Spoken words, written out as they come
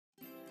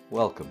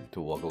Welcome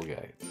to Woggle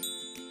Guides.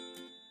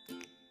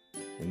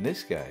 In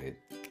this guide,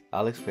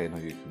 I'll explain how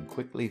you can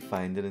quickly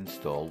find and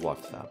install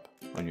WhatsApp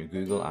on your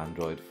Google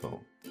Android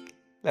phone.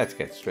 Let's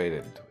get straight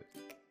into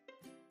it.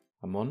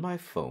 I'm on my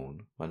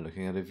phone when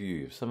looking at a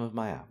view of some of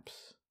my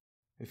apps.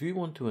 If you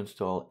want to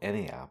install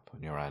any app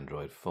on your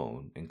Android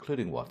phone,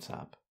 including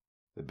WhatsApp,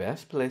 the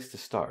best place to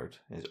start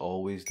is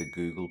always the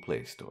Google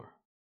Play Store.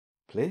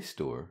 Play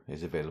Store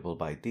is available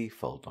by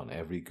default on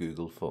every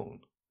Google phone.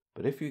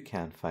 But if you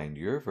can't find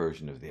your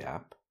version of the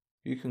app,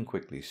 you can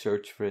quickly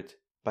search for it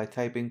by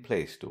typing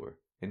Play Store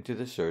into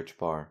the search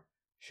bar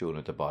shown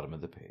at the bottom of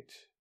the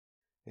page.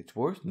 It's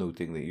worth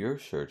noting that your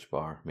search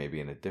bar may be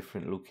in a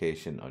different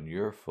location on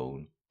your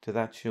phone to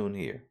that shown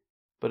here,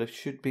 but it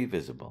should be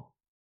visible.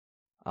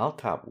 I'll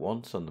tap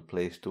once on the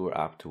Play Store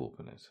app to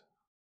open it.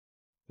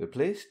 The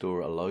Play Store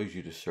allows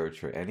you to search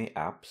for any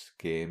apps,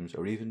 games,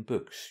 or even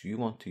books you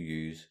want to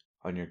use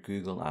on your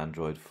Google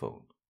Android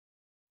phone.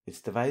 It's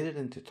divided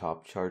into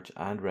top charts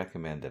and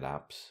recommended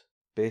apps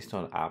based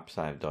on apps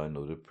I've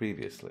downloaded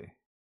previously.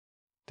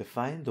 To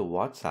find the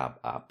WhatsApp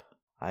app,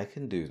 I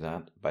can do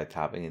that by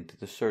tapping into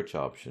the search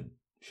option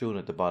shown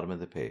at the bottom of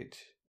the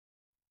page.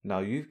 Now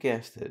you've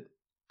guessed it,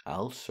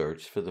 I'll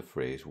search for the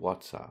phrase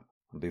WhatsApp,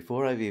 and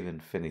before I've even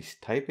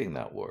finished typing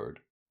that word,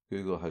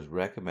 Google has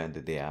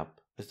recommended the app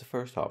as the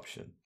first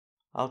option.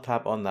 I'll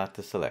tap on that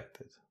to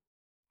select it.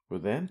 We're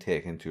then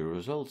taken to a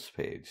results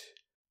page,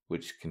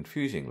 which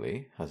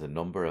confusingly has a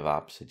number of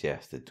apps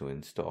suggested to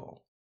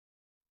install.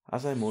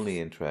 As I'm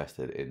only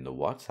interested in the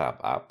WhatsApp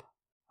app,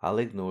 I'll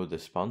ignore the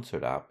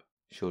sponsored app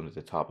shown at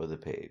the top of the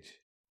page,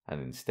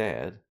 and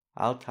instead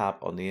I'll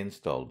tap on the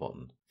install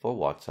button for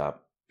WhatsApp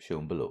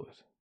shown below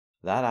it.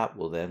 That app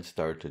will then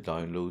start to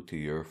download to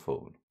your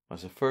phone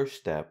as a first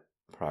step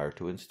prior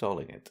to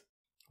installing it.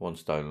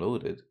 Once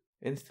downloaded,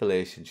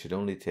 installation should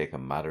only take a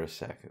matter of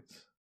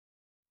seconds.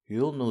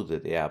 You'll know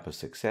that the app is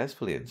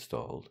successfully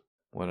installed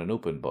when an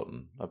open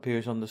button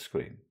appears on the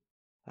screen.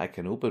 I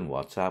can open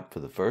WhatsApp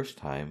for the first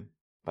time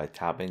by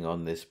tapping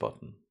on this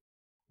button.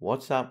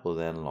 WhatsApp will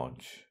then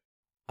launch.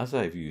 As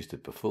I've used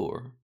it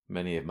before,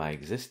 many of my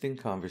existing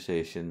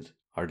conversations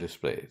are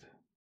displayed.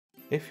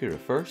 If you're a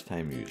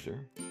first-time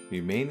user,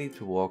 you may need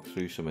to walk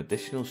through some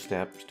additional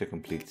steps to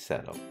complete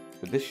setup,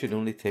 but this should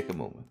only take a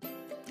moment.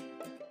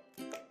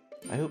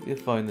 I hope you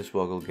found this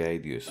Woggle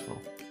guide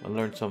useful and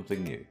learned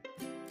something new.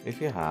 If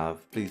you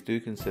have, please do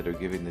consider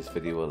giving this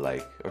video a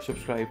like or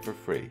subscribe for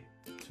free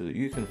so that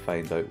you can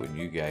find out when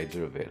new guides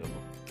are available.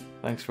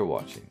 Thanks for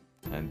watching,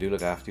 and do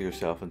look after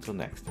yourself until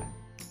next time.